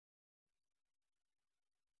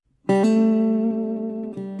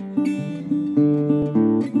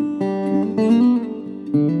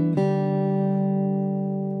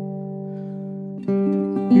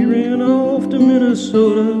We ran off to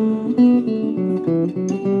Minnesota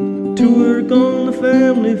to work on the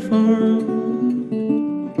family farm.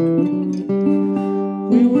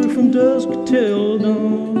 We worked from dusk till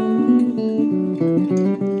dawn,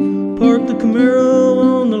 parked the Camaro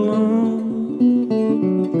on the lawn.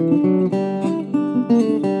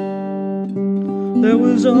 That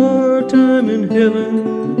was our time in heaven,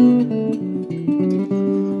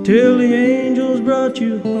 till the angels brought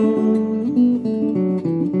you home.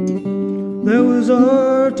 That was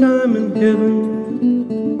our time in heaven.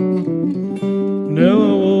 Now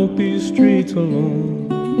I walk these streets alone.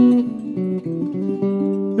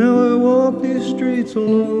 Now I walk these streets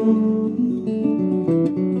alone.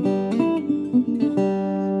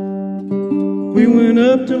 We went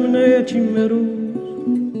up to Wenatchee Meadows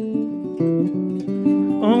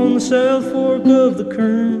on the South Fork of the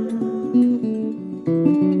Kern.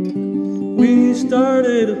 We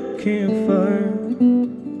started a campfire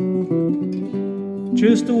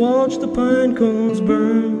just to watch the pine cones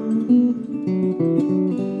burn.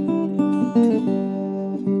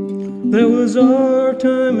 That was our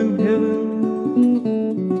time in heaven,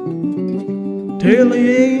 till the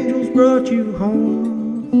angels brought you home.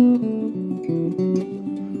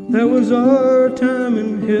 That was our time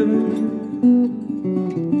in heaven.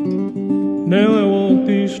 Now I walk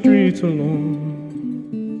these streets alone.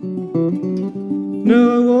 Now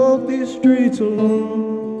I walk these streets alone.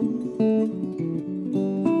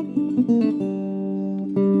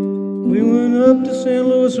 We went up to San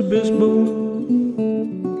Luis Obispo,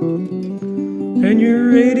 and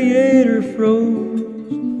your radiator froze.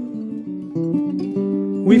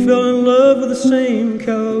 We fell in love with the same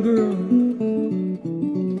cowgirl,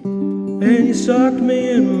 and you socked me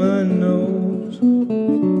in my nose.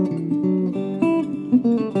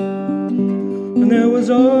 And that was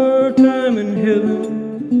our time in heaven,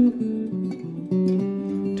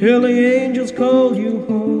 till the angels called you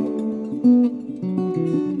home.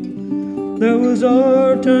 That was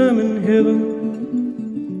our time in heaven.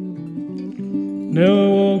 Now I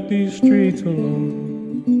walk these streets alone.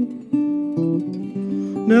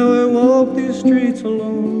 Now I walk these streets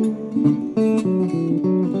alone.